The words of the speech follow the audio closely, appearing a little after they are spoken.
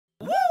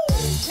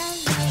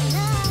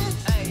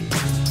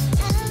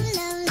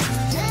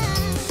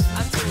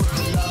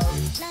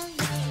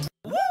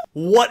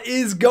What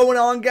is going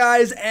on,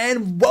 guys,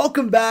 and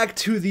welcome back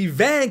to the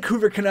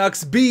Vancouver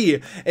Canucks be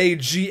a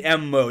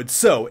GM mode.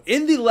 So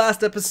in the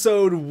last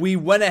episode we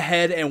went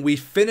ahead and we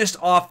finished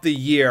off the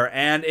year,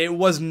 and it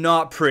was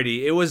not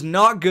pretty. It was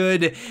not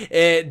good.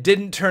 It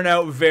didn't turn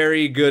out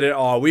very good at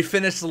all. We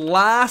finished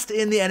last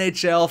in the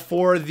NHL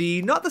for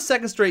not the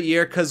second straight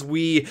year, because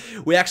we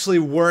actually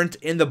weren't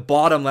in the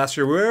bottom last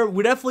year.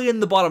 We're definitely in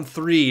the bottom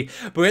three,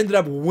 but we ended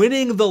up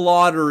winning the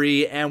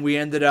lottery and we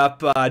ended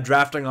up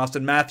drafting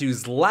Austin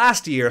Matthews last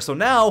year. So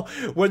now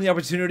we're in the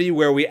opportunity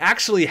where we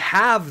actually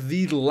have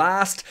the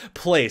last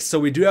place.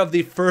 So we do have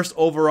the first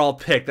overall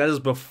pick. That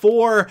is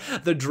before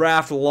the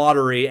draft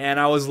lottery, and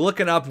I was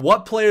looking up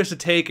what players to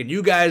take, and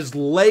you guys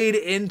laid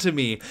into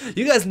me.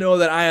 You guys know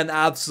that I am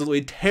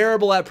absolutely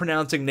terrible at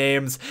pronouncing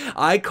names.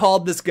 I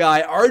called this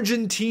guy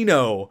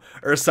Argentino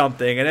or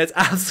something, and it's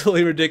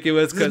absolutely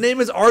ridiculous because his name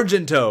is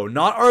Argento,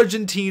 not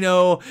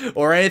Argentino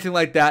or anything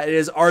like that. It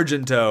is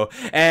Argento,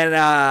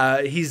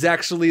 and he's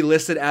actually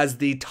listed as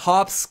the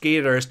top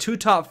skaters, 2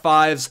 top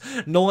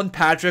 5s, Nolan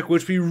Patrick,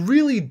 which we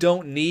really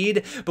don't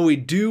need, but we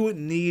do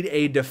need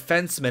a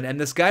defenseman.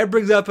 And this guy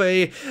brings up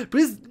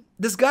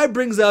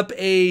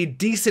a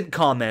decent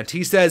comment.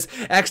 He says,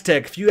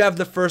 xTech, if you have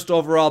the first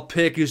overall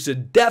pick, you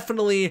should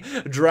definitely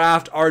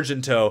draft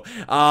Argento.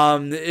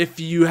 If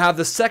you have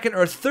the second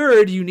or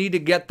third, you need to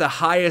get the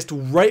highest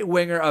right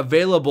winger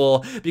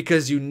available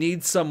because you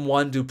need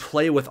someone to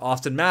play with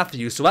Austin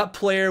Matthews. So that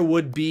player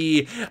would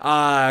be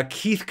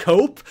Keith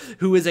Cope,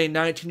 who is a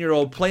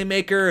 19-year-old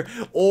playmaker,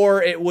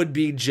 or it would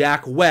be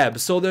Jack Webb.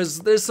 So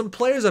there's some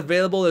players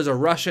available. There's a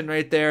Russian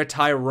right there,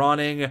 Ty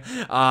Ronning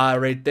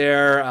right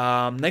there.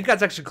 I think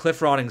that's actually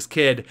Cliff Ronning's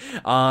kid.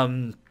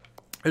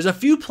 There's a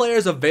few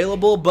players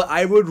available, but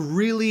I would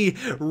really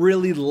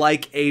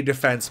like a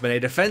defenseman. A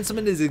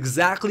defenseman is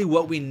exactly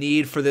what we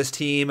need for this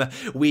team.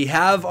 We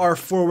have our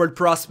forward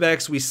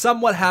prospects. We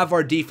somewhat have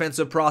our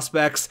defensive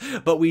prospects,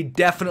 but we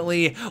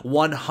definitely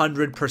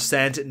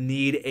 100%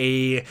 need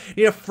a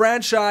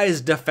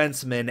franchise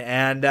defenseman.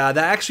 And that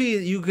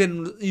actually,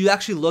 you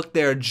actually look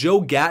there.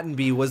 Joe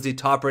Gattenby was the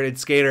top-rated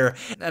skater,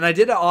 and I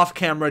did an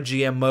off-camera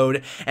GM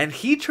mode, and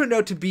he turned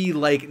out to be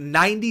like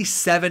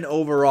 97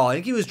 overall. I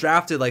think he was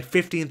drafted like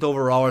 15th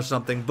overall or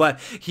something, but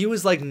he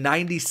was like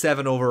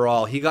 97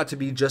 overall. He got to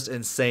be just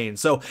insane.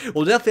 So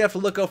we'll definitely have to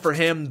look out for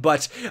him.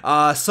 But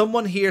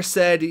someone here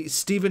said,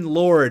 Stephen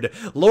Lord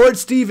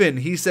Steven,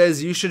 he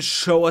says you should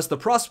show us the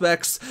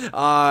prospects.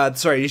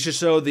 You should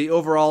show the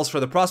overalls for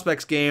the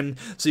prospects game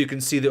so you can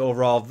see the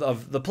overall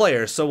of the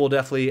players. So we'll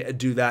definitely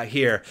do that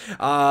here.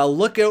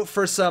 Look out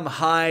for some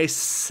high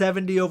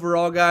 70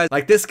 overall guys.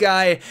 Like this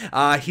guy,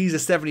 he's a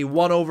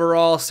 71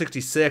 overall,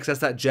 66.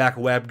 That's that Jack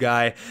Webb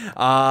guy.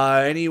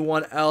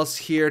 Anyone else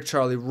here?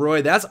 Charlie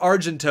Roy. That's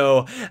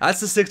Argento.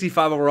 That's the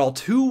 65 overall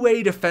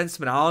two-way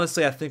defenseman.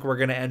 Honestly, I think we're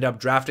going to end up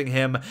drafting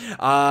him.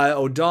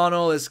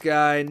 O'Donnell, this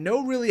guy,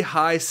 no really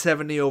high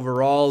 70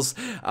 overalls.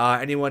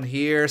 Anyone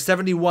here?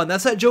 71.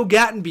 That's that Joe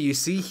Gattenby. You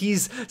see,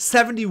 he's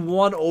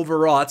 71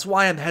 overall. That's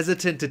why I'm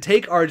hesitant to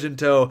take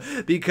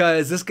Argento,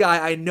 because this guy,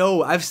 I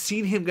know, I've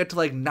seen him get to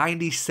like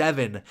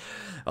 97.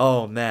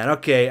 Oh, man.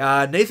 Okay,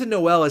 Nathan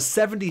Noel is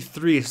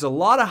 73, so a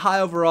lot of high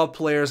overall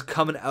players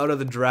coming out of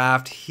the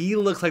draft. He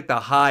looks like the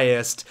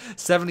highest.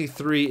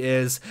 73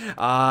 is.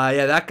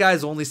 Yeah, that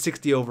guy's only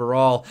 60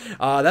 overall.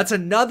 That's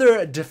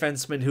another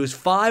defenseman who's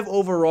 5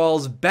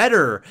 overalls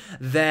better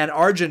than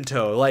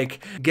Argento.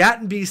 Like,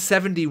 Gattenby's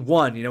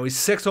 71. He's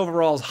 6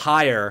 overalls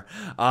higher.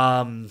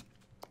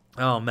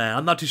 Oh man,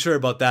 I'm not too sure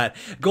about that.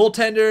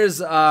 Goaltenders,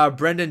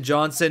 Brendan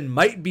Johnson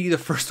might be the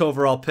first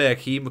overall pick.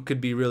 He could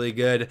be really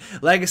good.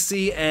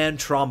 Legacy and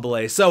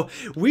Tremblay. So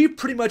we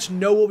pretty much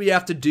know what we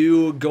have to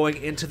do going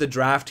into the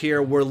draft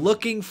here. We're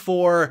looking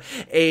for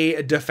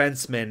a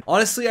defenseman.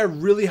 Honestly, I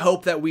really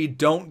hope that we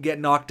don't get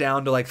knocked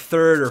down to like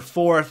 3rd or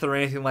 4th or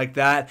anything like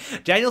that.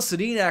 Daniel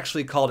Sedin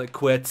actually called it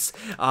quits.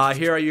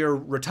 Here are your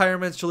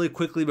retirements really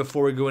quickly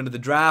before we go into the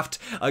draft.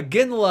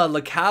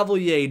 Ginla,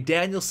 LeCavalier,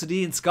 Daniel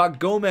Sedin, Scott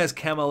Gomez,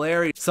 Camilleri.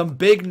 Some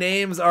big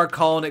names are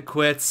calling it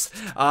quits.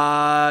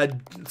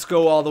 Let's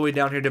go all the way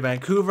down here to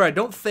Vancouver. I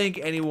don't think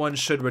anyone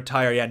should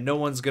retire. Yeah, no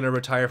one's going to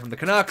retire from the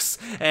Canucks.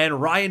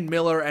 And Ryan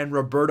Miller and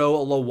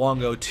Roberto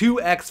Luongo, 2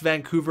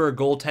 ex-Vancouver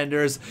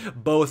goaltenders,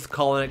 both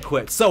calling it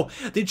quits. So,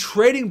 the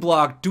trading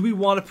block, do we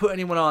want to put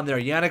anyone on there?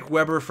 Yannick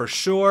Weber for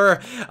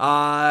sure.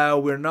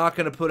 We're not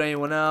going to put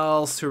anyone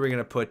else. Who are we going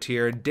to put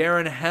here?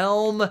 Darren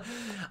Helm.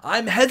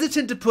 I'm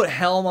hesitant to put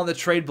Helm on the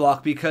trade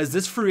block because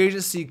this free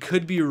agency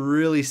could be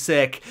really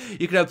sick.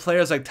 You could have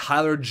players like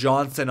Tyler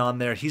Johnson on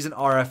there. He's an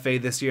RFA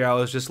this year. I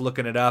was just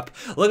looking it up.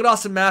 Look at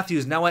Austin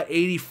Matthews, now at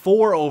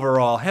 84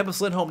 overall.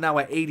 Hampus Lindholm now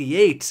at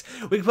 88.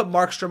 We can put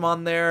Markstrom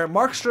on there.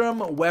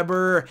 Markstrom,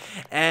 Weber,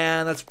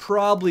 and that's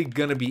probably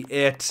going to be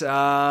it.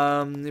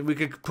 We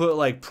could put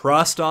like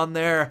Prust on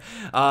there.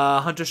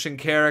 Hunter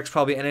Shinkarik's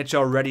probably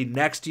NHL ready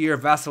next year.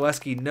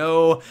 Vasilevsky,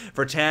 no.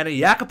 Vertani.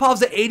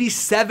 Yakupov's at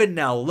 87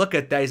 now. Look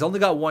at that. He's only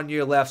got 1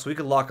 year left, so we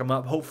can lock him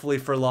up, hopefully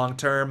for long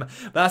term.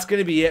 But that's going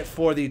to be it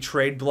for the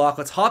trade block.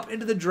 Let's hop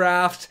into the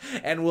draft,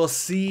 and we'll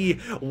see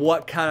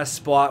what kind of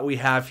spot we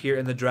have here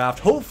in the draft.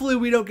 Hopefully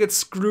we don't get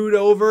screwed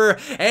over,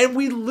 and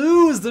we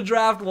lose the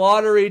draft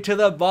lottery to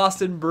the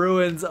Boston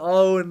Bruins.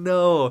 Oh,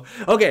 no.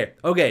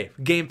 Okay,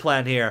 game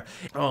plan here.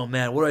 Oh,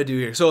 man, what do I do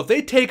here? So if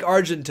they take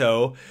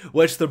Argento,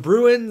 which the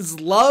Bruins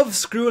love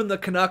screwing the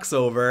Canucks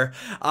over,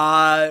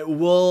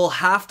 we'll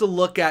have to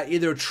look at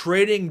either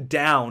trading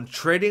down,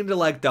 trading to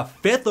like the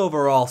 5th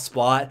overall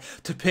spot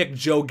to pick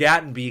Joe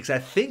Gattenby, because I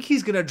think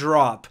he's going to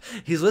drop.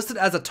 He's listed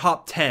as a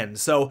top 10,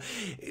 so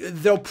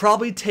they'll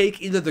probably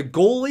take either the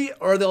goalie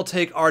or they'll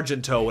take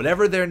Argento,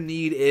 whatever their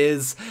need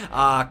is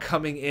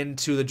coming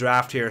into the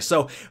draft here.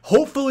 So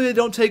hopefully they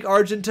don't take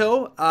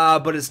Argento,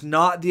 but it's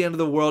not the end of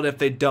the world if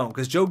they don't,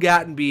 because Joe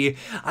Gattenby,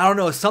 I don't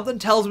know, something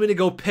tells me to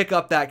go pick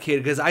up that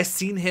kid, because I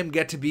seen him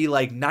get to be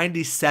like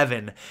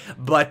 97,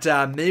 but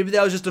maybe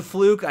that was just a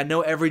fluke. I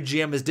know every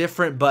GM is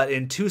different, but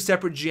in 2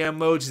 separate GM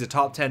modes, he's a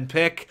top 10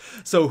 pick.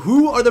 So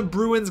who are the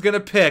Bruins gonna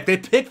pick? They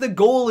picked the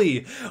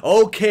goalie.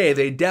 Okay,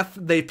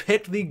 they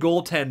picked the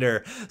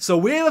goaltender. So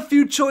we have a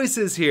few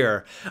choices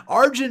here.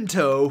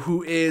 Argento,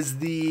 who is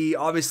the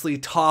obviously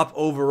top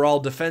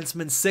overall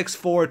defenseman,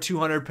 6'4",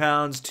 200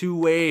 pounds,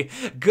 two-way,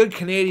 good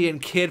Canadian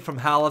kid from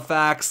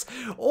Halifax.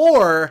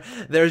 Or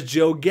there's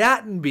Joe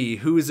Gattenby,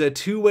 who's a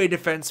two-way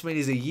defenseman.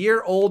 He's a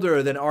year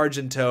older than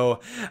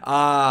Argento.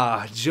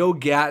 Joe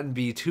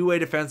Gattenby, two-way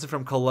defenseman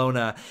from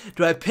Kelowna.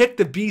 Do I pick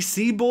the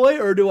BC boy,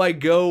 or do I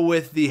go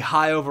with the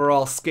high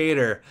overall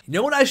skater? You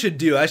know what I should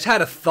do? I just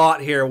had a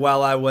thought here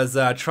while I was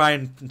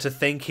trying to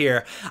think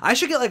here. I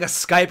should get like a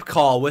Skype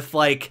call with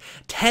like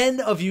 10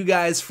 of you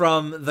guys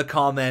from the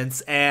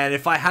comments, and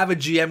if I have a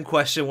GM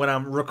question when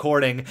I'm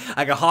recording,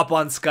 I can hop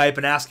on Skype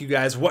and ask you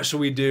guys, what should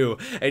we do?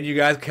 And you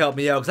guys can help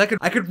me out, because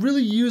I could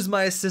really use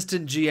my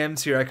assistant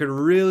GMs here. I could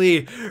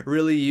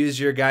really use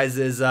your guys'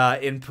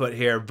 input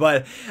here.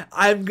 But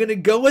I'm gonna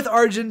go with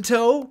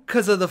Argento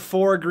because of the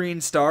 4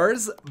 green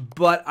stars,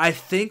 but I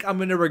think I'm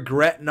gonna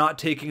regret not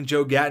taking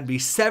Joe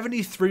Gattenby.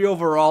 73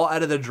 overall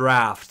out of the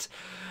draft.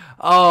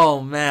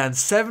 Oh man,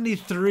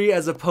 73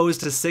 as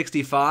opposed to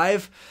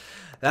 65.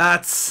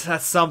 That's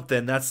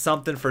something. That's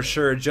something for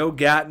sure. Joe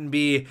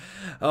Gattenby,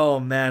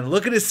 oh man,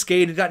 look at his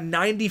skate. He's got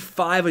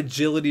 95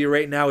 agility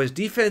right now. His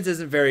defense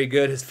isn't very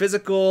good. His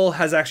physical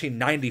has actually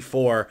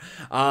 94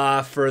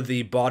 for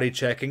the body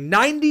checking.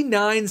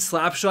 99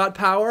 slap shot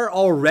power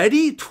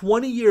already,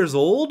 20 years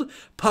old.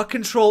 Puck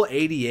control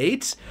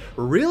 88.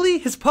 Really?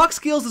 His puck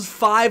skills is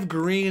 5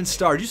 green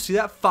star. Did you see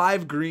that?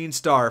 5 green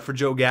star for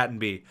Joe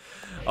Gattenby.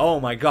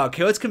 Oh my god.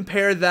 Okay, let's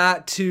compare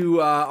that to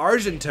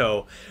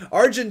Argento.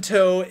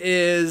 Argento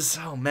is,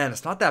 oh man,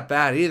 it's not that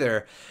bad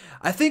either.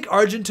 I think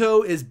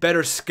Argento is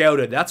better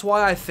scouted. That's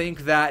why I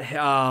think that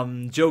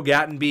Joe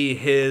Gattenby,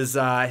 his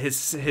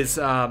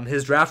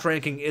draft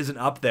ranking isn't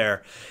up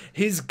there.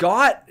 He's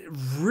got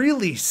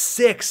really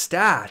sick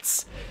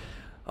stats.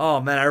 Oh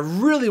man, I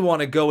really want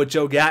to go with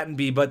Joe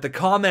Gattenby, but the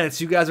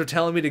comments, you guys are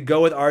telling me to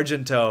go with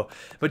Argento.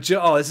 But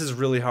oh, this is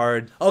really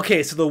hard.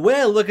 Okay, so the way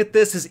I look at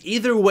this is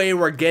either way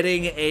we're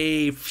getting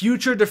a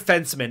future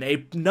defenseman,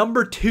 a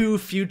number 2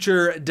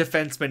 future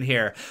defenseman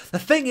here. The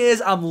thing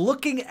is, I'm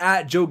looking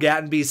at Joe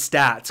Gattenby's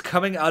stats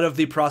coming out of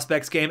the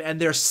prospects game, and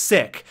they're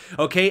sick,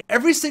 okay?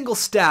 Every single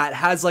stat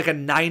has like a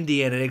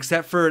 90 in it,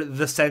 except for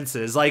the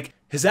senses. Like,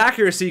 his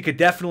accuracy could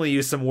definitely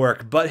use some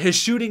work, but his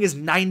shooting is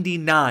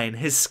 99.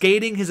 His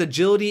skating, his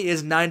agility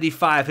is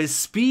 95. His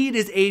speed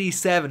is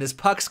 87. His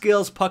puck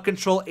skills, puck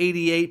control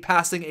 88,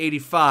 passing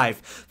 85.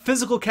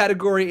 Physical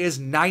category is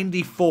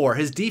 94.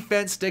 His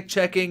defense, stick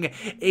checking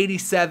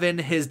 87.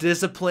 His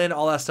discipline,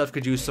 all that stuff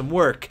could use some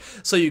work.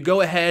 So you go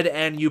ahead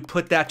and you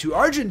put that to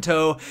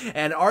Argento,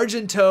 and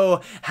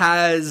Argento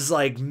has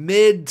like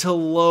mid to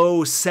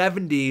low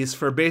 70s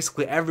for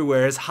basically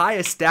everywhere. His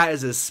highest stat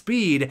is his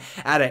speed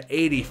at an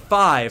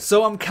 85.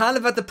 So I'm kind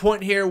of at the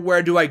point here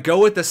where do I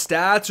go with the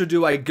stats or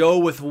do I go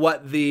with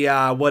what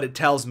it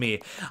tells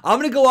me? I'm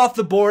gonna go off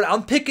the board.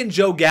 I'm picking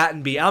Joe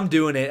Gattenby. I'm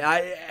doing it.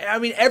 I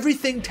mean,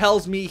 everything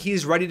tells me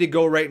he's ready to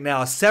go right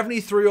now.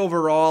 73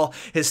 overall.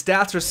 His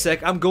stats are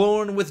sick. I'm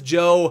going with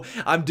Joe.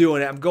 I'm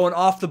doing it. I'm going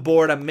off the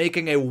board. I'm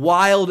making a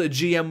wild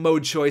GM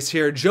mode choice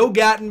here. Joe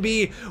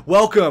Gattenby,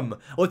 welcome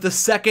with the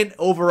 2nd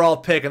overall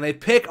pick, and they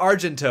pick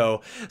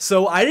Argento.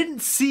 So I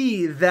didn't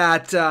see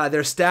that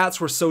their stats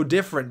were so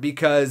different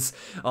because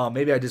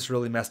maybe I just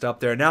really messed up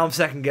there. Now I'm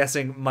second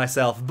guessing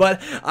myself,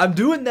 but I'm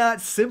doing that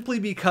simply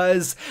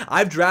because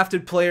I've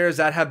drafted players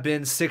that have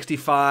been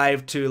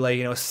 65 to like,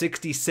 you know,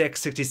 66,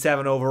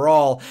 67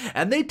 overall,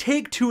 and they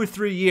take 2 or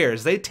 3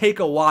 years. They take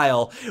a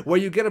while. Where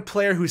you get a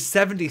player who's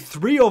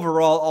 73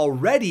 overall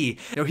already,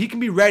 you know, he can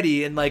be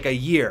ready in like a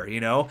year, you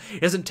know? It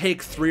doesn't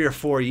take 3 or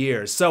 4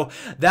 years. So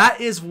that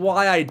is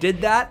why I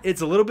did that. It's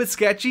a little bit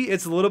sketchy.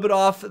 It's a little bit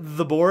off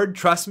the board.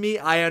 Trust me,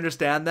 I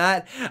understand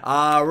that.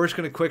 We're just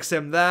going to quick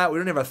sim that. that. We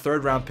don't have a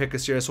 3rd round pick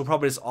this year, so we'll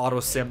probably just auto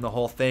sim the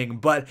whole thing.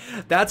 But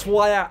that's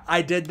why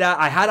I did that.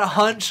 I had a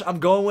hunch. I'm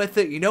going with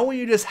it. You know when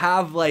you just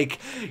have like,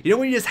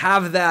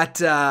 that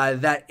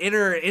that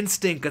inner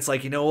instinct that's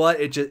like, you know what,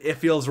 it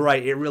feels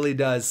right. It really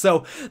does.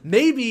 So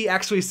maybe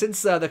actually,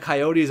 since the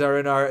Coyotes are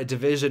in our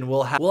division,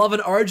 we'll have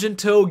an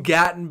Argento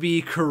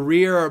Gattenby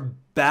career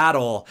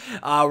battle.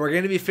 We're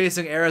going to be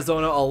facing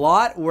Arizona a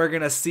lot. We're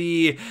going to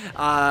see,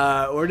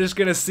 we're just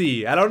going to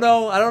see. I don't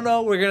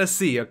know. We're going to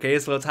see. Okay,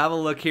 so let's have a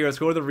look here. Let's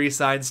go to the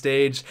re-sign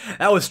stage.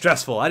 That was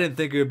stressful. I didn't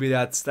think it would be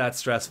that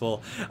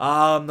stressful.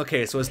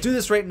 Okay, so let's do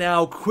this right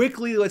now.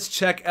 Quickly, let's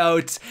check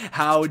out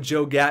how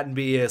Joe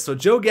Gattenby is. So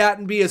Joe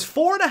Gattenby is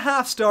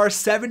 4.5 stars,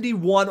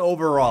 71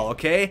 overall,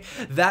 okay?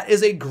 That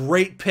is a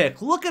great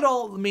pick. Look at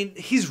all, I mean,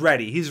 he's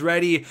ready. He's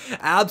ready.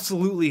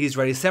 Absolutely, he's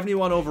ready.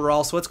 71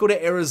 overall. So let's go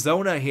to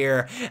Arizona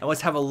here. And let's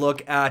have a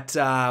look at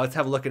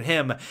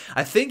him.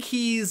 I think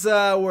he's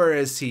where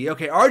is he?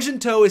 Okay,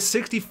 Argento is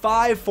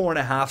 65,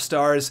 4.5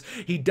 stars.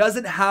 He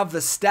doesn't have the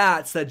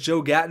stats that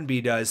Joe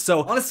Gattenby does.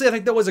 So honestly, I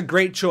think that was a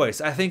great choice.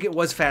 I think it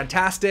was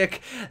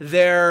fantastic.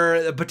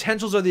 The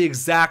potentials are the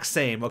exact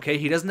same. Okay,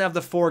 he doesn't have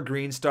the 4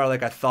 green star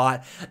like I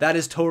thought. That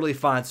is totally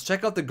fine. So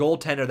check out the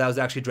goaltender that was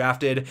actually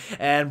drafted,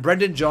 and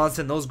Brendan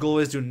Johnson. Those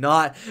goalies do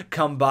not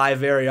come by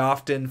very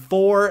often.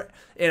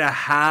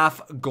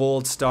 4.5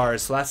 gold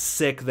stars, so that's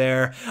sick there.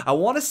 I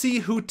want to see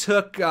who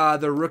took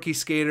the rookie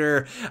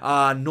skater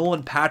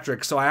Nolan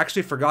Patrick, so I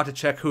actually forgot to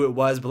check who it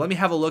was, but let me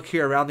have a look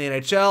here around the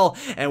NHL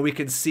and we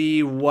can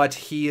see what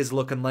he is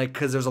looking like,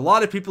 because there's a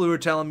lot of people who are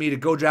telling me to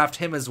go draft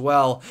him as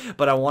well,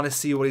 but I want to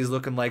see what he's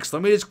looking like. So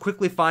let me just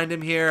quickly find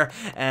him here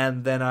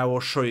and then I will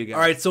show you guys.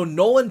 Alright, so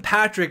Nolan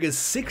Patrick is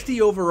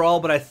 60 overall,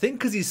 but I think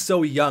because he's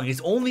so young,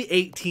 he's only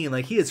 18,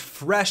 like he is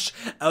fresh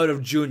out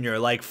of junior,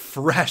 like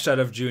fresh out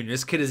of junior.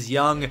 This kid is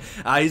young.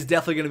 He's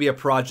definitely going to be a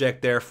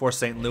project there for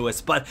St. Louis.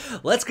 But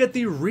let's get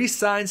the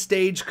re-sign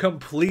stage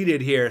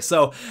completed here.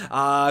 So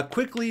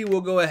quickly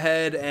we'll go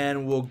ahead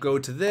and we'll go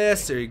to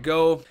this. There you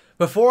go.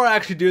 Before I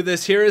actually do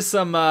this, here is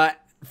some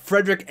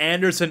Frederick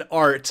Anderson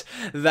art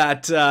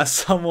that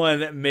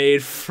someone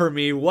made for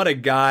me. What a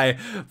guy.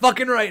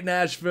 Fucking right,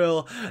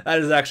 Nashville. That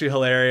is actually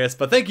hilarious.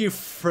 But thank you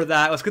for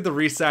that. Let's get the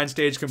re-sign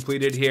stage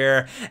completed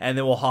here, and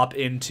then we'll hop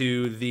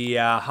into the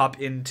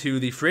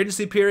free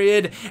agency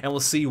period, and we'll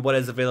see what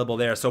is available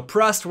there. So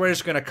Prust, we're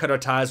just gonna cut our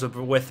ties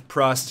with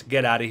Prust.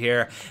 Get out of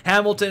here.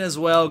 Hamilton as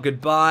well.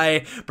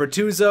 Goodbye.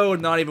 Bertuzzo,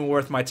 not even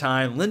worth my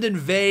time. Lyndon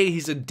Vey,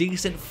 he's a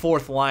decent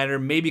 4th liner.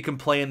 Maybe can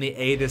play in the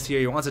A this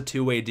year. He wants a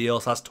 2-way deal,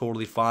 so that's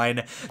totally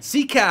fine.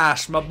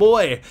 C-Cash, my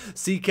boy.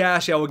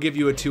 C-Cash, yeah, we'll give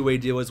you a 2-way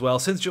deal as well,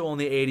 since you're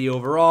only 80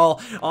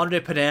 overall. Andre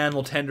Padan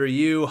will tender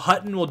you.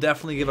 Hutton will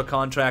definitely give a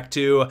contract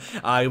to.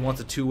 He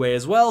wants a 2-way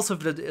as well, so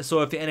if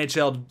the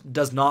NHL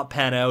does not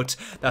pan out,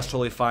 that's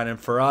totally fine and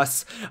for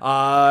us.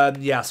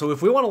 Yeah, so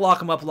if we want to lock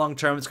him up long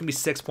term, it's going to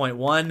be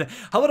 6.1.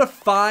 How about a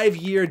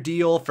 5-year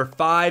deal for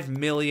 $5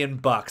 million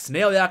bucks?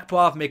 Nail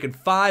Yakupov making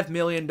 $5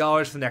 million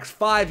for the next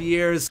 5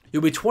 years.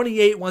 You'll be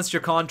 28 once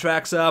your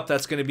contract's up.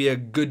 That's going to be a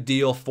good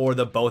deal for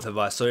the both of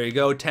us. So there you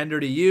go, tender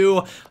to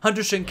you.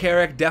 Hunter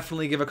Shinkaruk,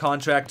 definitely give a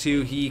contract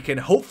to. He can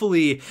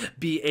hopefully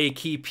be a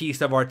key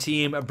piece of our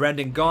team.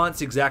 Brendan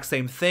Gaunce, exact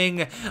same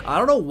thing. I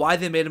don't know why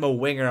they made him a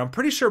winger. I'm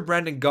pretty sure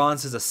Brendan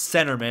Gaunce is a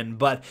centerman,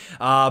 but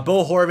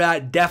Bo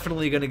Horvat,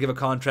 definitely going to give a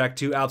contract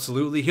to,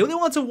 absolutely. He only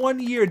wants a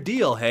 1-year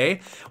deal,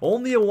 hey?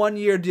 Only a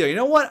 1-year deal. You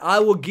know what? I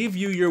will give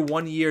you your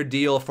 1-year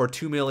deal for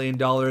 $2 million,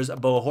 Bo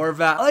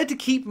Horvat. I like to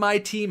keep my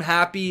team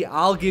happy.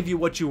 I'll give you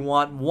what you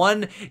want.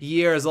 1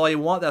 year is all you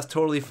want. That's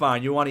totally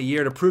fine. You want a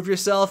year to prove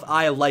yourself?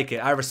 I like it.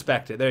 I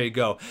respect it. There you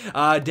go.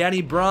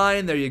 Danny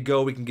Bryan, there you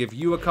go. We can give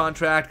you a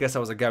contract. Guess that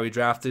was a guy we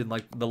drafted in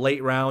like the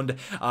late round.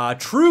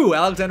 True.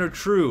 Alexander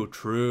True.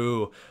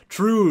 True.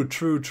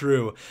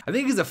 I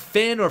think he's a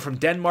Finn or from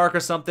Denmark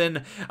or something.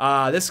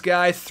 This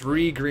guy,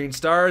 3 green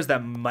stars.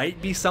 That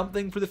might be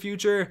something for the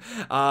future.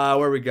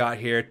 Where we got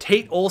here?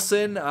 Tate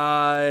Olson,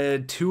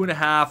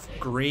 2.5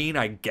 green,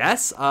 I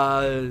guess.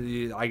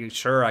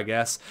 I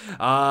guess.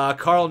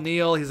 Carl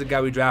Neal, he's a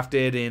guy we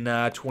drafted in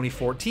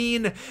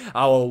 2014.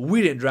 Well,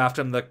 we didn't draft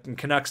him, the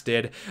Canucks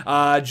did.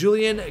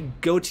 Julien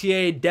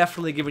Gauthier,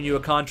 definitely giving you a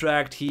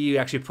contract. He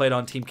actually played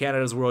on Team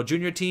Canada's World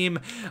Junior team.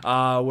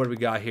 What do we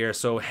got here?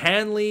 So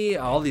Hanley,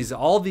 all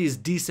these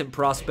decent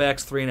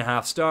prospects,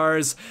 3.5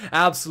 stars.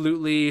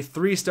 Absolutely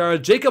 3 stars.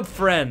 Jacob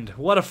Friend,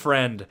 what a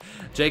friend.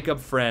 Jacob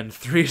Friend,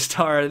 3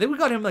 star. I think we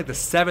got him like the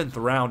 7th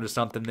round or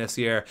something this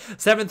year.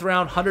 7th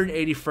round,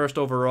 181st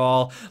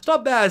overall. It's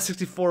not bad,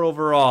 64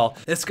 overall.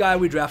 This guy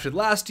we drafted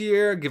last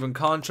year, given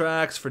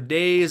contracts, for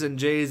days and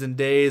days and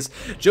days.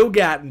 Joe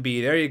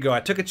Gattenby, there you go. I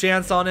took a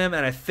chance on him,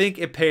 and I think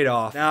it paid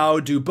off. Now,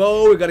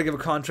 Dubois, we got to give a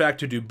contract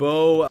to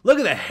Dubois. Look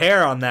at the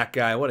hair on that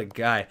guy. What a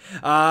guy.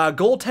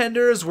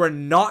 Goaltenders, we're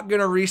not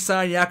going to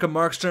re-sign Jakob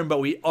Markstrom, but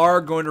we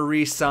are going to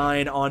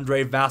re-sign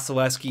Andrei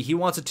Vasilevsky. He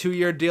wants a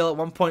 2-year deal at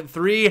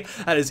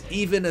 1.3. That is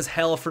even as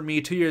hell for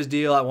me. 2 years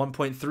deal at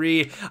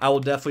 1.3. I will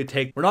definitely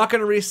take. We're not going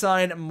to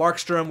re-sign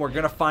Markstrom. We're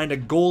going to find a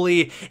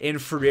goalie in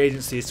free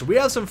agency. So we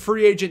have some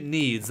free agent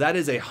needs. That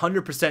is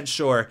 100%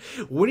 sure.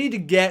 We need to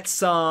get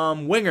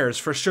some wingers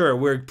for sure.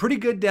 We're pretty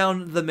good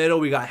down the middle.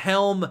 We got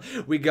Helm.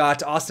 We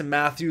got Austin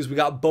Matthews. We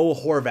got Bo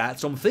Horvat.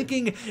 So I'm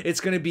thinking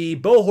it's going to be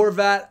Bo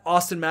Horvat,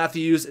 Austin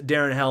Matthews,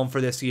 Darren Helm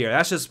for this year.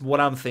 That's just what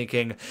I'm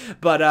thinking.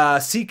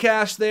 But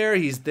C-Cash there.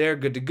 He's there.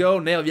 Good to go.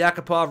 Nail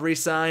Yakupov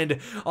re-signed.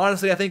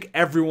 Honestly, I think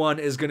everyone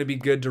is going to be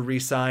good to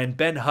re-sign.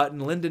 Ben Hutton,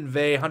 Lyndon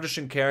Vey, Hunter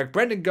Shinkarik,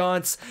 Brendan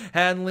Gaunce,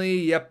 Hanley.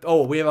 Yep.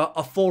 Oh, we have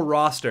a full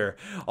roster.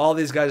 All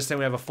these guys are saying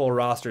we have a full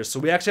roster. So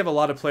we actually have a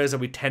lot of players that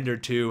we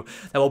tendered to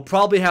that we'll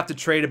probably have to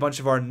trade a bunch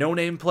of our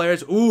no-name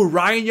players. Ooh,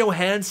 Ryan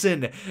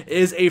Johansson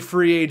is a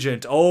free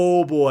agent.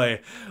 Oh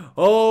boy.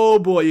 Oh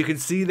boy, you can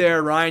see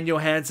there Ryan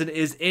Johansson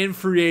is in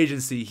free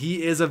agency.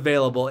 He is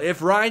available.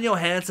 If Ryan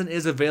Johansson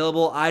is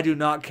available, I do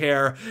not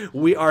care.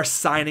 We are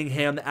signing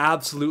him.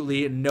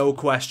 Absolutely no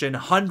question.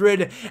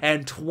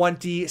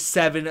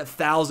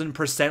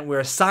 127,000%.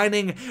 We're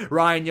signing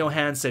Ryan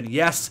Johansson.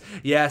 Yes,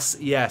 yes,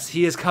 yes.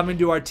 He is coming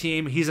to our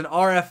team. He's an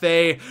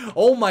RFA.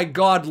 Oh my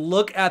God,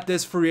 look at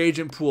this free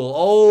agent pool.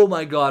 Oh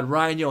my God,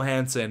 Ryan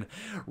Johansson.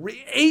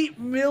 8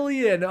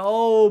 million.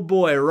 Oh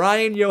boy,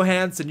 Ryan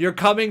Johansson, you're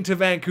coming to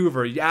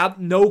Vancouver. Yeah,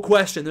 no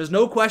question. There's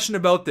no question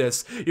about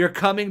this. You're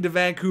coming to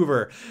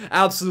Vancouver.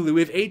 Absolutely.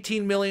 We have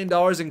 $18 million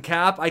in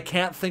cap. I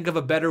can't think of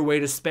a better way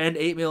to spend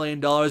 $8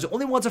 million.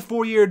 Only wants a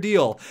 4-year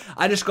deal.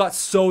 I just got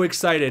so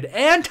excited.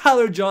 And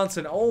Tyler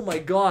Johnson. Oh my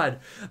God.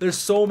 There's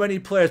so many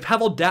players.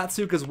 Pavel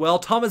Datsyuk as well.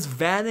 Thomas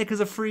Vanek is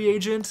a free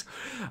agent.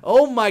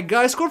 Oh my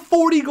God. I scored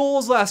 40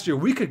 goals last year.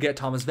 We could get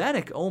Thomas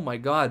Vanek. Oh my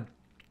God.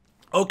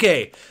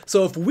 Okay,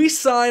 so if we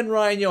sign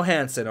Ryan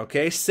Johansson,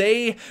 okay,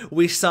 say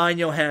we sign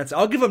Johansson,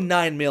 I'll give him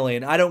 $9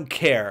 million. I don't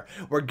care.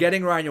 We're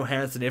getting Ryan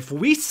Johansson. If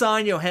we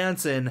sign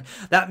Johansson,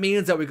 that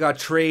means that we got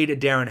to trade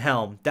Darren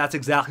Helm. That's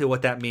exactly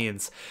what that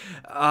means.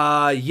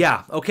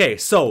 Yeah, okay,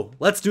 so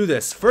let's do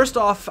this. First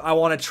off, I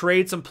want to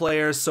trade some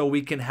players so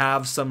we can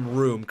have some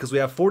room because we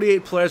have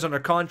 48 players under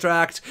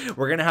contract.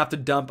 We're going to have to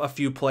dump a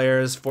few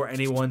players for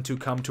anyone to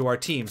come to our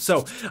team.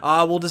 So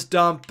we'll just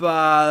dump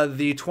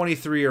the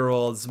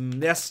 23-year-olds.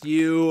 Yes,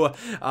 you.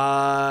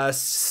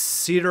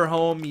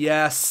 Cedarholm,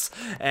 yes,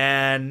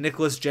 and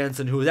Nicholas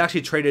Jensen, who was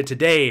actually traded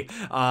today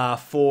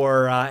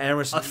for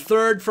Emerson. A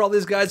third for all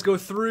these guys go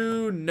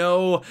through?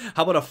 No.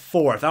 How about a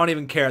fourth? I don't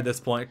even care at this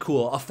point.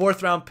 Cool. A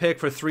 4th round pick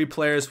for 3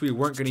 players we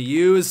weren't going to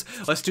use.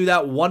 Let's do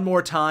that one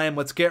more time.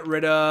 Let's get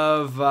rid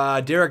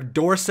of Derek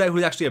Dorsett,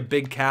 who's actually a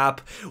big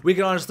cap. We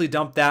can honestly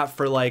dump that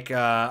for like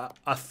a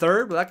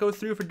third. Will that go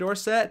through for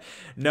Dorsett?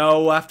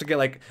 No, we'll have to get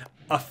like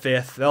a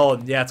 5th.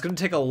 Oh, yeah, it's going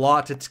to take a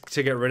lot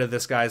to get rid of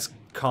this guy's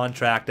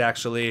contract,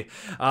 actually.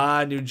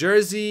 New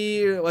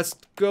Jersey, let's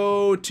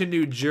go to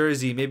New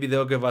Jersey. Maybe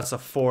they'll give us a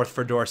 4th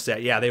for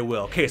Dorsett. Yeah, they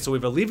will. Okay, so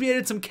we've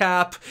alleviated some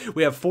cap.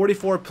 We have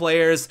 44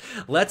 players.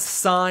 Let's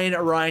sign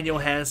Ryan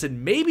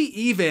Johansson. Maybe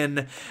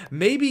even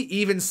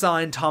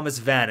sign Thomas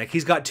Vanek.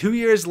 He's got 2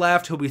 years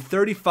left. He'll be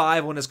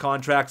 35 when his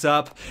contract's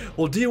up.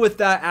 We'll deal with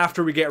that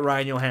after we get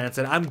Ryan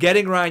Johansson. I'm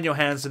getting Ryan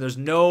Johansson. There's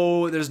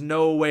no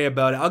way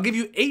about it. I'll give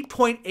you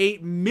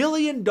 $8.8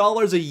 million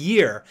a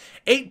year.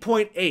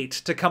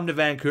 8.8 to come to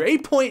Vancouver.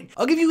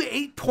 I'll give you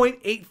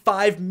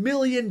 $8.85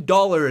 million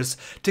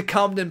to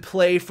come and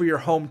play for your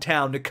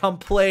hometown, to come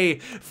play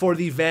for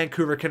the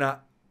Vancouver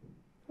Canucks.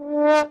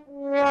 Oh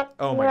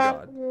my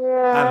God.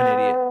 I'm an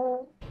idiot.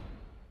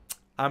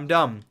 I'm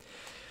dumb.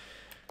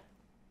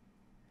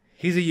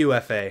 He's a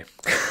UFA.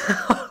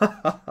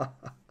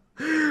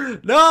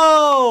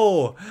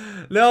 No!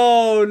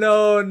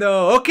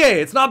 No.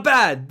 Okay, it's not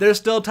bad. There's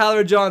still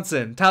Tyler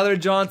Johnson. Tyler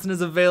Johnson is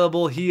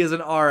available. He is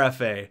an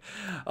RFA.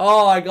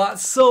 Oh, I got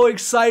so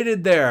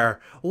excited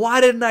there.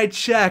 Why didn't I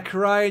check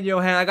Ryan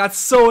Johansson? I got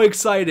so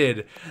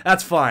excited.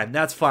 That's fine.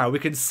 That's fine. We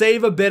can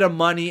save a bit of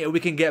money and we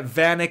can get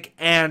Vanek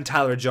and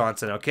Tyler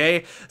Johnson,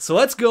 okay? So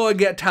let's go and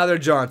get Tyler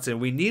Johnson.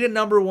 We need a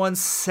 #1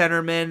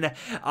 centerman.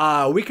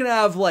 We can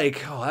have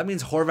like, oh, that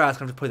means Horvat's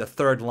going to play the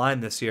 3rd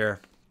line this year.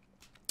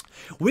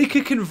 We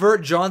could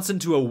convert Johnson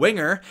to a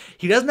winger.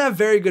 He doesn't have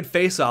very good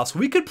faceoffs.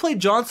 We could play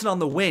Johnson on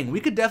the wing. We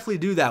could definitely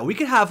do that. We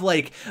could have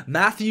like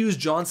Matthews,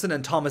 Johnson,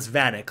 and Thomas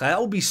Vanek. That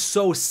would be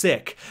so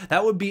sick.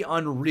 That would be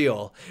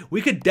unreal.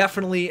 We could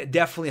definitely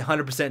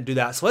 100% do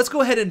that. So let's go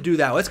ahead and do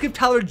that. Let's give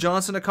Tyler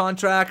Johnson a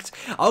contract.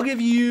 I'll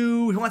give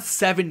you, he wants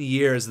 7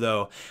 years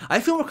though. I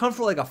feel more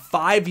comfortable like a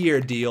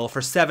 5-year deal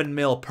for $7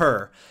 million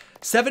per.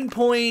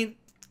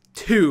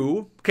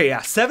 7.2, okay, yeah,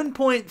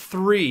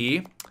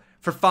 7.3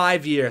 for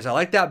 5 years. I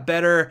like that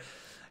better.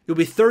 You'll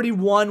be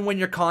 31 when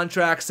your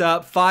contract's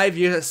up. 5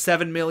 years at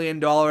 $7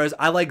 million.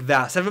 I like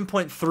that.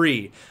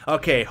 7.3.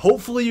 Okay,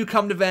 hopefully you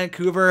come to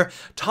Vancouver.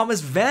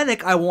 Thomas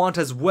Vanek I want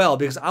as well,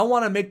 because I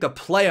want to make the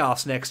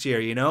playoffs next year,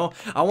 you know?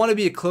 I want to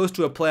be close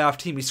to a playoff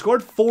team. He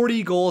scored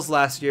 40 goals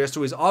last year,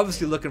 so he's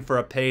obviously looking for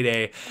a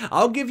payday.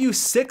 I'll give you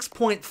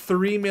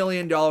 $6.3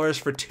 million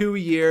for 2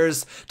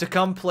 years to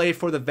come play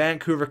for the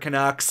Vancouver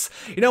Canucks.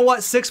 You know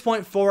what?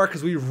 6.4,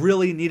 because we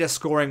really need a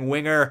scoring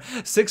winger.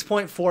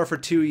 6.4 for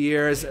 2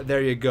 years.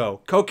 There you go.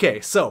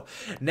 Okay, so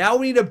now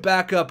we need a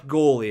backup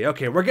goalie.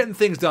 Okay, we're getting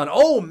things done.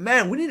 Oh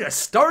man, we need a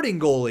starting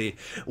goalie.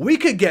 We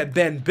could get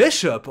Ben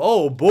Bishop.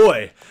 Oh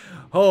boy.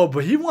 Oh,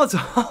 but he wants,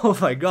 oh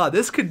my god,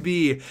 this could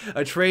be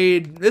a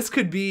trade, this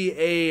could be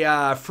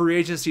a free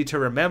agency to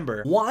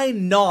remember. Why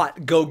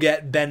not go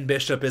get Ben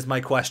Bishop is my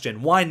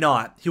question. Why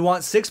not? He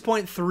wants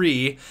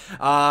 6.3,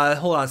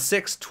 hold on,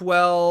 6,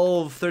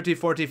 12, 13,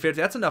 14,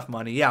 15, that's enough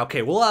money. Yeah,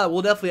 okay,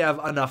 we'll definitely have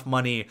enough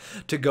money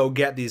to go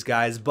get these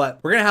guys, but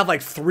we're gonna have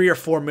like $3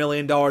 or $4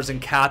 million in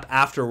cap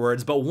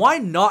afterwards, but why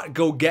not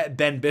go get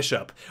Ben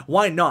Bishop?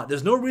 Why not?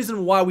 There's no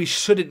reason why we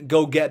shouldn't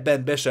go get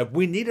Ben Bishop.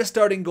 We need a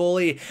starting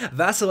goalie.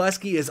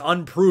 Vasilevsky is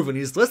unproven.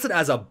 He's listed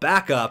as a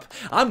backup.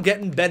 I'm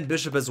getting Ben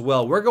Bishop as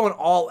well. We're going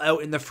all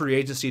out in the free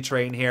agency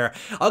train here.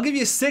 I'll give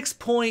you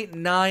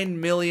 $6.9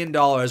 million.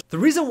 The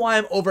reason why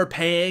I'm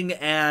overpaying,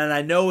 and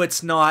I know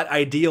it's not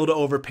ideal to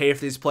overpay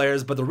for these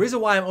players, but the reason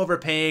why I'm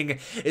overpaying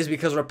is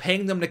because we're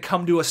paying them to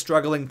come to a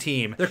struggling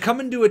team. They're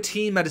coming to a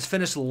team that has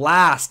finished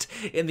last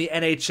in the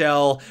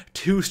NHL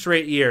 2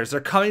 straight years.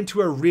 They're coming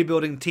to a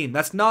rebuilding team.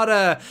 That's not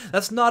a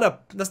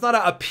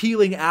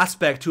appealing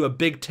aspect to a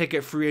big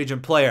ticket free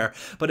agent player.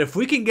 But if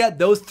we can get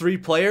those 3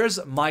 players,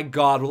 my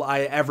god, will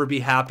I ever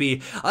be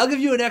happy. I'll give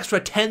you an extra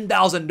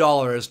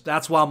 $10,000.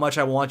 That's how much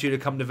I want you to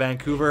come to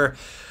Vancouver.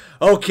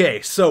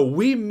 Okay, so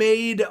we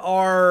made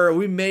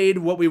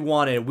what we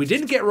wanted. We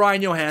didn't get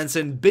Ryan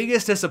Johansson,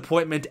 biggest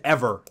disappointment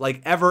ever,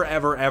 like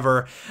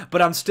ever.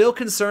 But I'm still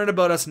concerned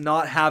about us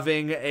not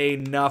having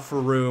enough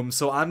room.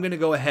 So I'm gonna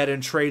go ahead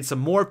and trade some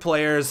more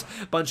players,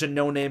 bunch of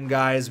no-name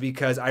guys,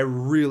 because I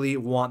really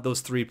want those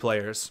 3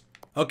 players.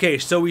 Okay,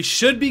 so we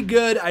should be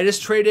good. I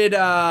just traded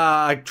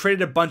a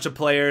bunch of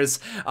players.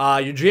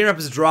 Your dream rep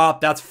has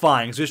dropped. That's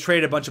fine. So we just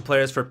traded a bunch of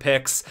players for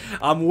picks.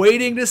 I'm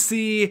waiting to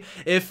see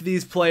if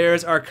these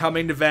players are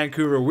coming to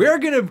Vancouver. We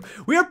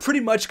are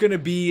pretty much gonna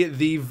be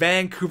the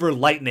Vancouver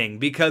Lightning,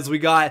 because we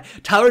got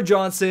Tyler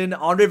Johnson,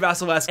 Andre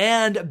Vasilevsky,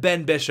 and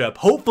Ben Bishop.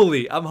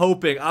 Hopefully,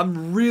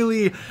 I'm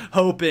really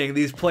hoping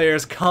these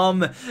players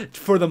come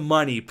for the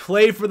money,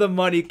 play for the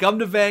money, come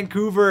to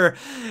Vancouver.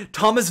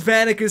 Thomas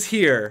Vanek is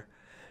here.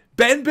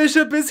 Ben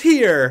Bishop is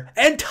here,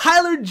 and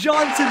Tyler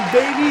Johnson,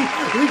 baby!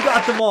 We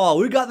got them all.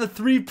 We got the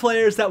 3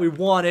 players that we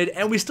wanted,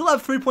 and we still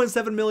have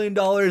 $3.7 million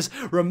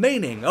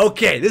remaining.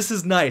 Okay, this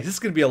is nice. This is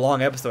going to be a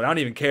long episode. I don't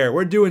even care.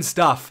 We're doing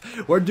stuff.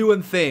 We're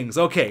doing things.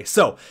 Okay,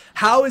 so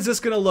how is this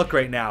going to look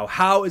right now?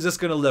 How is this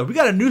going to look? We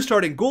got a new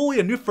starting goalie,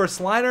 a new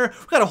first liner.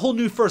 We got a whole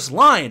new first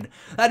line.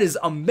 That is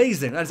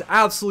amazing. That is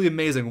absolutely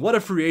amazing. What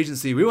a free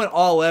agency. We went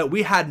all out.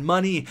 We had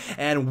money,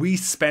 and we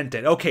spent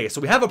it. Okay,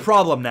 so we have a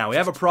problem now. We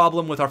have a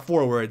problem with our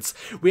forwards.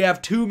 We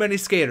have too many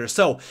skaters.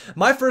 So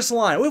my first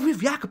line, we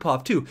have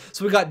Yakupov too.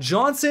 So we got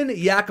Johnson,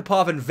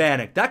 Yakupov, and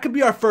Vanek. That could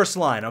be our first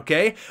line,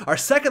 okay? Our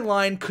second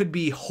line could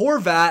be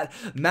Horvat,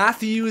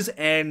 Matthews,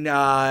 and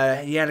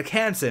Jannik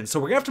Hansen.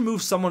 So we're gonna have to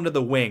move someone to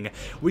the wing.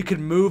 We could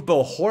move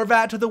Bo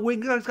Horvat to the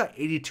wing. He's got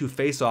 82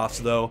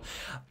 faceoffs though.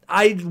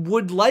 I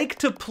would like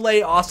to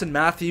play Austin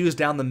Matthews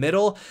down the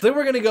middle. Then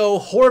we're going to go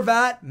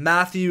Horvat,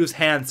 Matthews,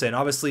 Hansen.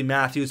 Obviously,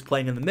 Matthews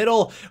playing in the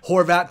middle,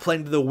 Horvat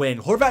playing to the wing.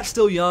 Horvat's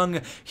still young.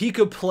 He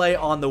could play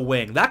on the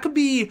wing. That could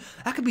be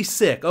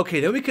sick. Okay,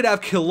 then we could have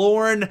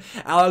Killorn,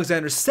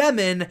 Alexander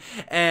Semin,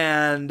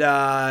 and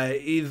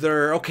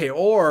either, okay,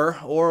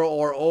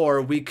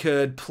 or we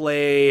could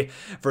play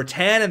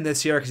Virtanen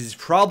this year, because he's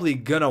probably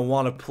going to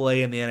want to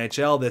play in the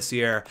NHL this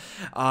year.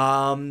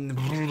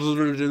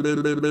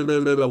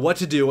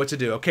 What to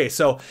do? Okay,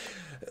 so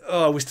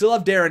we still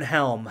have Darren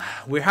Helm.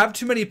 We have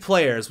too many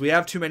players.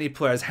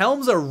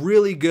 Helm's a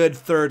really good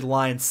third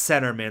line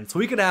centerman. So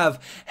we could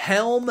have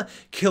Helm,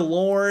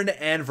 Killorn,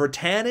 and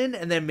Virtanen,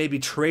 and then maybe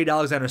trade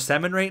Alexander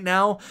Semin right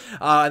now,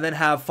 and then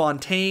have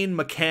Fontaine,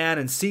 McCann,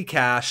 and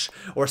Seacash,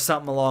 or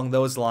something along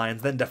those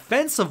lines. Then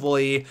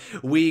defensively,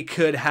 we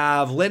could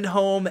have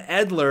Lindholm,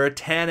 Edler,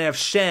 Tanev,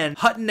 Shen,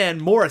 Hutton, and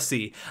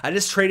Morrissey. I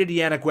just traded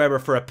Yannick Weber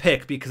for a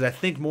pick because I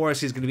think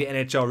Morrissey is going to be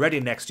NHL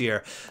ready next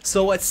year.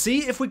 So let's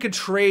see if we could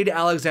trade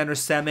Alexander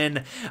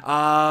Semin.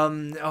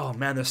 Oh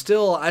man, there's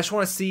still, I just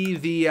want to see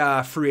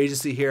the free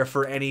agency here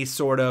for any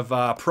sort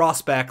of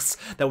prospects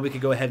that we could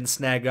go ahead and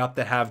snag up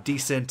that have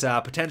decent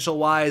potential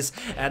wise,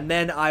 and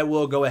then I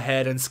will go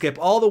ahead and skip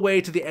all the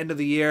way to the end of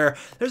the year.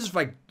 There's just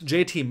like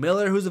JT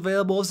Miller who's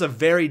available. This is a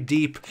very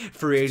deep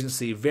free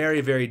agency,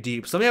 very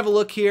deep. So let me have a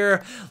look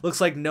here.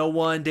 Looks like no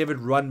one. David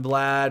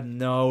Rundblad,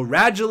 no.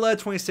 Radula,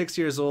 26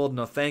 years old,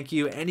 no thank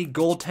you. Any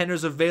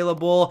goaltenders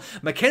available?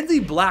 Mackenzie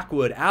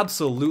Blackwood,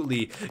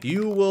 absolutely.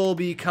 You will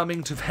be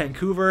coming to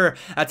Vancouver.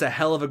 That's a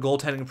hell of a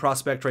goaltending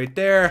prospect right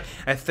there.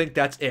 I think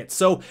that's it.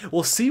 So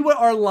we'll see what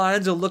our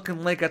lines are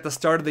looking like at the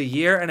start of the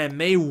year, and I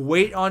may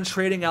wait on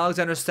trading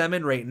Alexander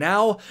Semin right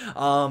now.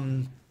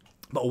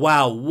 But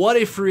wow, what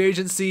a free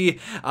agency.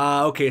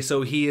 Okay,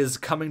 so he is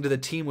coming to the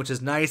team, which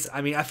is nice. I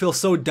mean, I feel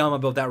so dumb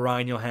about that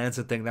Ryan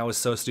Johansson thing. That was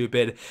so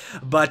stupid.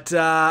 But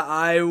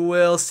I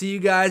will see you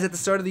guys at the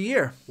start of the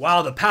year.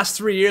 Wow, the past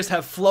 3 years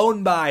have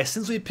flown by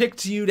since we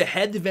picked you to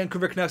head the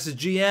Vancouver Canucks as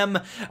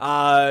GM.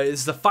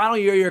 This is the final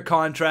year of your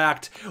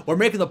contract. We're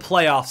making the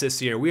playoffs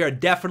this year. We are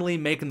definitely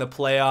making the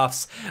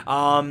playoffs.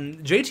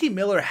 JT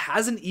Miller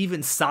hasn't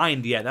even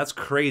signed yet. That's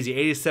crazy.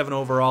 87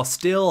 overall,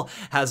 still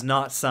has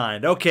not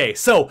signed. Okay,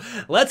 so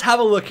let's have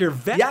a look here.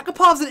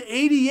 Yakupov's at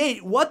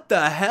 88. What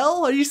the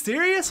hell? Are you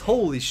serious?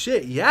 Holy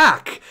shit,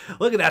 Yak.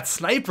 Look at that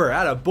sniper.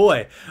 Atta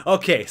boy.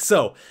 Okay,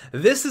 so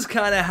this is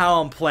kind of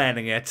how I'm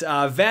planning it.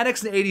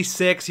 Vanek's an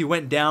 86. He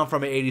went down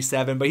from an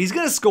 87, but he's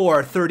going to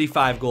score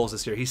 35 goals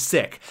this year. He's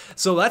sick.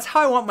 So that's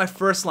how I want my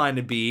first line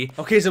to be.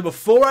 Okay, so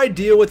before I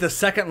deal with the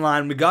second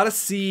line, we got to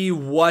see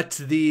what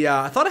the...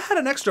 I thought I had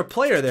an extra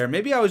player there.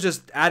 Maybe I was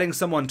just adding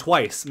someone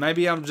twice.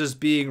 Maybe I'm just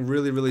being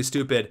really, really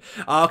stupid.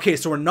 Okay,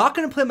 so we're not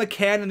going to play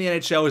McCann in the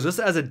NHL. He's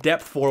listed as a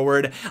depth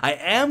forward. I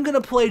am going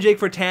to play Jake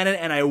Virtanen,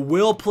 and I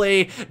will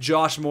play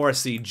Josh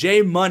Morrissey.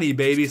 J Money,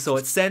 baby. So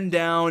it's send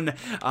down,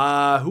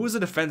 who was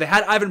the defense? They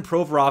had Ivan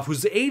Provorov,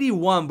 who's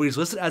 81, but he's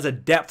listed as a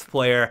depth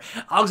player.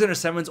 Alexander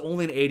Semin's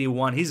only an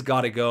 81. He's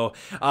got to go.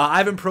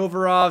 Ivan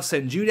Provorov,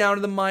 send you down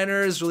to the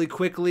minors really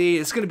quickly.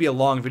 It's going to be a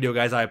long video,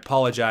 guys. I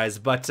apologize,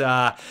 but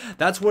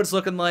that's what it's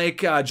looking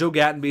like. Joe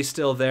Gattenby's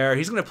still there.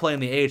 He's going to play in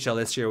the AHL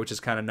this year, which is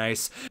kind of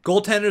nice.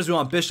 Goaltenders, we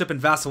want Bishop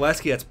and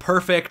Vasilevsky. That's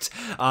perfect.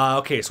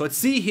 Okay, so let's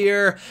see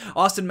here.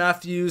 Austin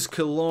Matthews,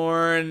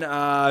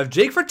 Killorn,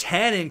 Jake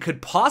Virtanen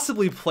could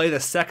possibly play the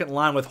second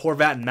line with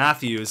Horvat and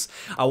Matthews.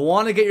 I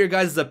want to get your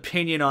guys'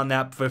 opinion on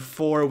that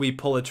before we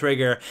pull the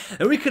trigger.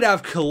 And we could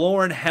have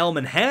Killorn, Helm,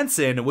 and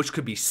Hansen, which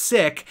could be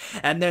sick,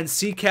 and then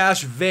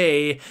Seacash,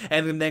 Vey,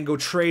 and then go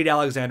trade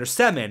Alexander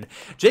Semin.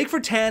 Jake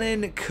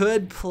Virtanen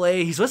could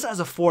play, he's listed as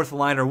a fourth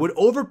liner. Would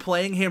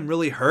overplaying him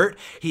really hurt?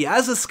 He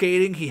has the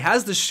skating, he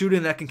has the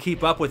shooting that can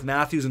keep up with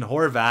Matthews and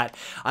Horvat.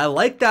 I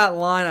like that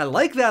line. I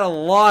like that a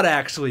lot,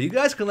 actually. You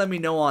guys can let me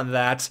know on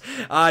that.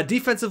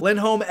 Defensive,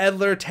 Lindholm,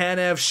 Edler,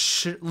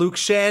 Tanev, Luke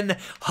Shen,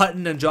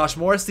 Hutton, and Josh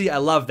Morrissey. I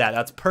love that.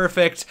 That's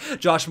perfect.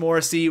 Josh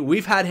Morrissey,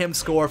 we've had him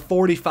score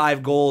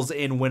 45 goals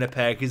in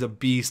Winnipeg. He's a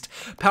beast.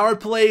 Power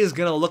play is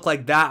going to look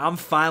like that. I'm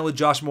fine with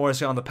Josh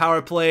Morrissey on the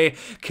power play.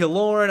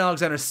 Killorn,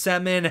 Alexander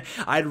Semin.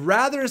 I'd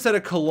rather, instead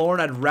of Killorn,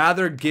 I'd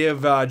rather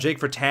give Jake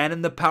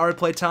Virtanen the power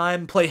play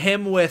time. Play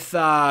him with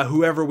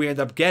whoever we end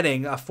up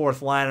getting, a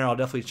fourth liner. I'll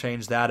definitely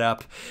change that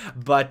up.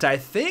 But I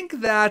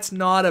think that's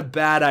not a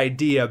bad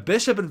idea.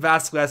 Bishop and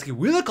Vasilevsky,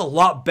 we look a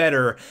lot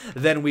better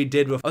than we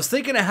did with. I was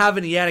thinking of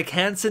having Yannick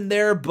Hansen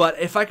there, but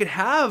if I could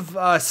have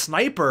a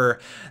sniper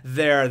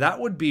there, that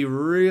would be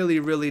really,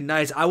 really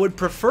nice. I would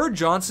prefer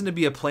Johnson to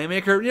be a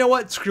playmaker. You know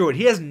what? Screw it.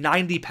 He has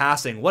 90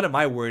 passing. What am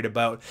I worried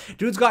about?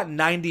 Dude's got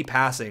 90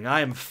 passing.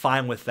 I am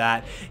fine with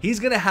that. He's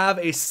going to have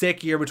a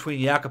sick year between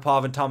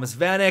Yakupov and Thomas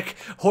Vanek.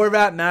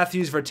 Horvat,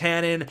 Matthews,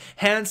 Virtanen,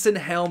 Hansen,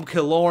 Helm,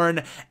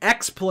 Killorn,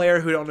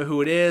 ex-player who I don't know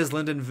who it is,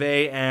 Lyndon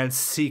Vey, and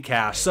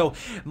Seacash. So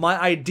my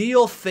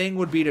ideal thing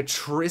would be to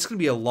it's going to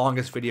be a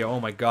longest video. Oh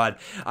my god.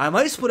 I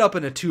might split up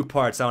into 2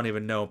 parts. I don't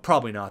even know.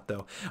 Probably not,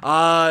 though.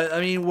 I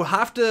mean, we'll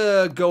have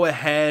to go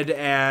ahead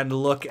and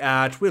look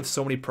at... We have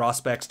so many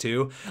prospects,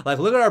 too. Like,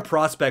 look at our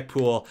prospect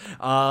pool.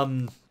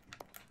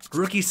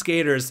 Rookie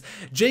skaters,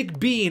 Jake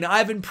Bean,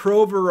 Ivan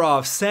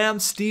Provorov, Sam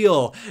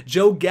Steele,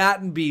 Joe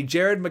Gattenby,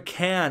 Jared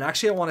McCann.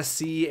 Actually, I want to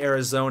see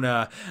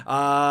Arizona.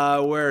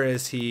 Where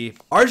is he?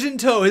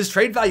 Argento, his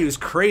trade value is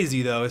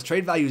crazy, though. His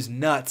trade value is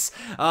nuts.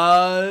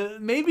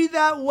 Maybe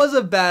that was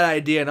a bad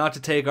idea not to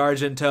take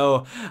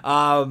Argento.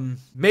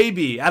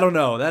 Maybe. I don't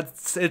know.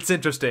 It's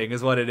interesting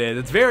is what it is.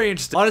 It's very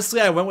interesting. Honestly,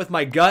 I went with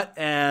my gut,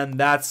 and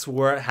that's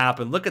where it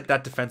happened. Look at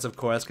that defensive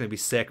core. That's going to be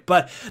sick.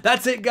 But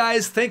that's it,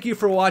 guys. Thank you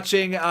for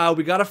watching.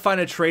 We got to find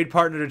a trade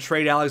partner to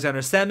trade Alexander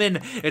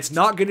Semin. It's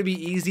not going to be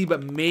easy,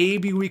 but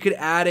maybe we could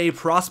add a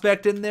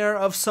prospect in there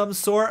of some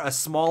sort, a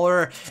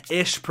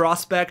smaller-ish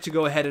prospect to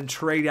go ahead and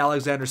trade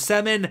Alexander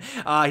Semin.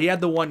 He had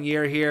the 1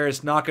 year here.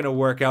 It's not going to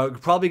work out.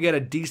 Could probably get a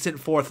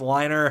decent fourth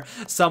liner,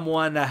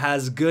 someone that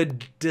has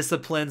good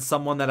discipline,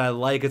 someone that I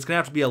like. It's going to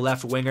have to be a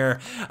left winger.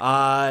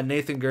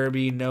 Nathan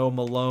Gerby, no.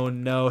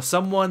 Malone, no.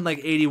 Someone like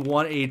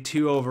 81,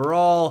 82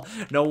 overall.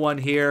 No one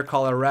here.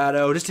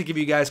 Colorado. Just to give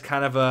you guys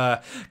kind of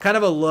a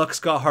look.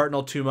 Scott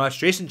Hartnell too much.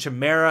 Jason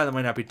Chimera, that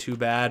might not be too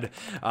bad.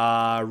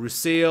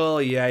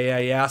 Rusil,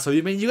 yeah. So,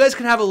 I mean, you guys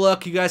can have a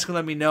look. You guys can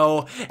let me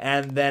know,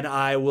 and then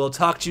I will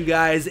talk to you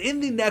guys in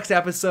the next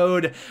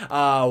episode.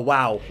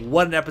 Wow,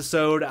 what an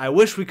episode. I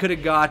wish we could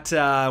have got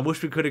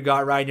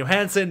Ryan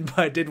Johansson,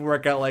 but it didn't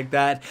work out like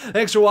that.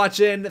 Thanks for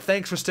watching.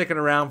 Thanks for sticking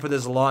around for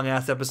this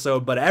long-ass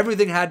episode, but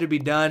everything had to be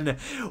done.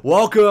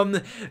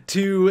 Welcome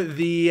to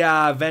the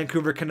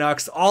Vancouver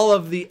Canucks, all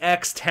of the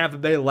ex-Tampa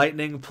Bay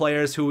Lightning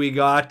players who we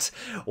got.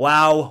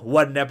 Wow,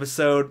 what an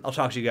episode. I'll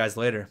talk to you guys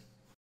later.